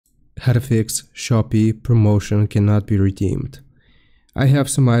How to fix Shopee promotion cannot be redeemed. I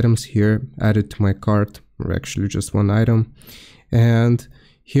have some items here added to my cart, or actually just one item, and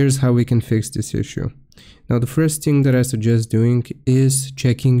here's how we can fix this issue. Now, the first thing that I suggest doing is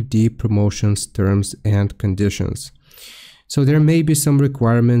checking the promotion's terms and conditions. So there may be some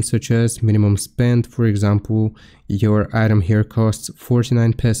requirements such as minimum spend. For example, your item here costs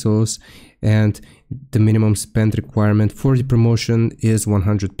 49 pesos and the minimum spend requirement for the promotion is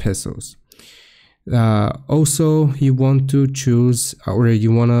 100 pesos. Also, you want to choose, or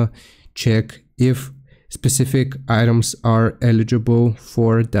you want to check if specific items are eligible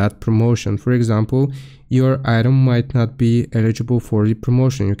for that promotion. For example, your item might not be eligible for the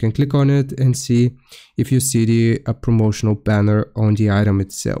promotion. You can click on it and see if you see the promotional banner on the item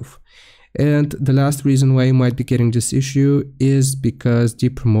itself. And the last reason why you might be getting this issue is because the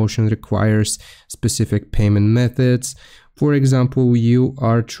promotion requires specific payment methods. For example, you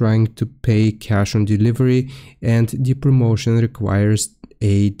are trying to pay cash on delivery and the promotion requires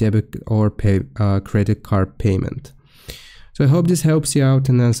a debit or credit card payment. So I hope this helps you out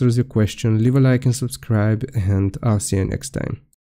and answers your question. Leave a like and subscribe, and I'll see you next time.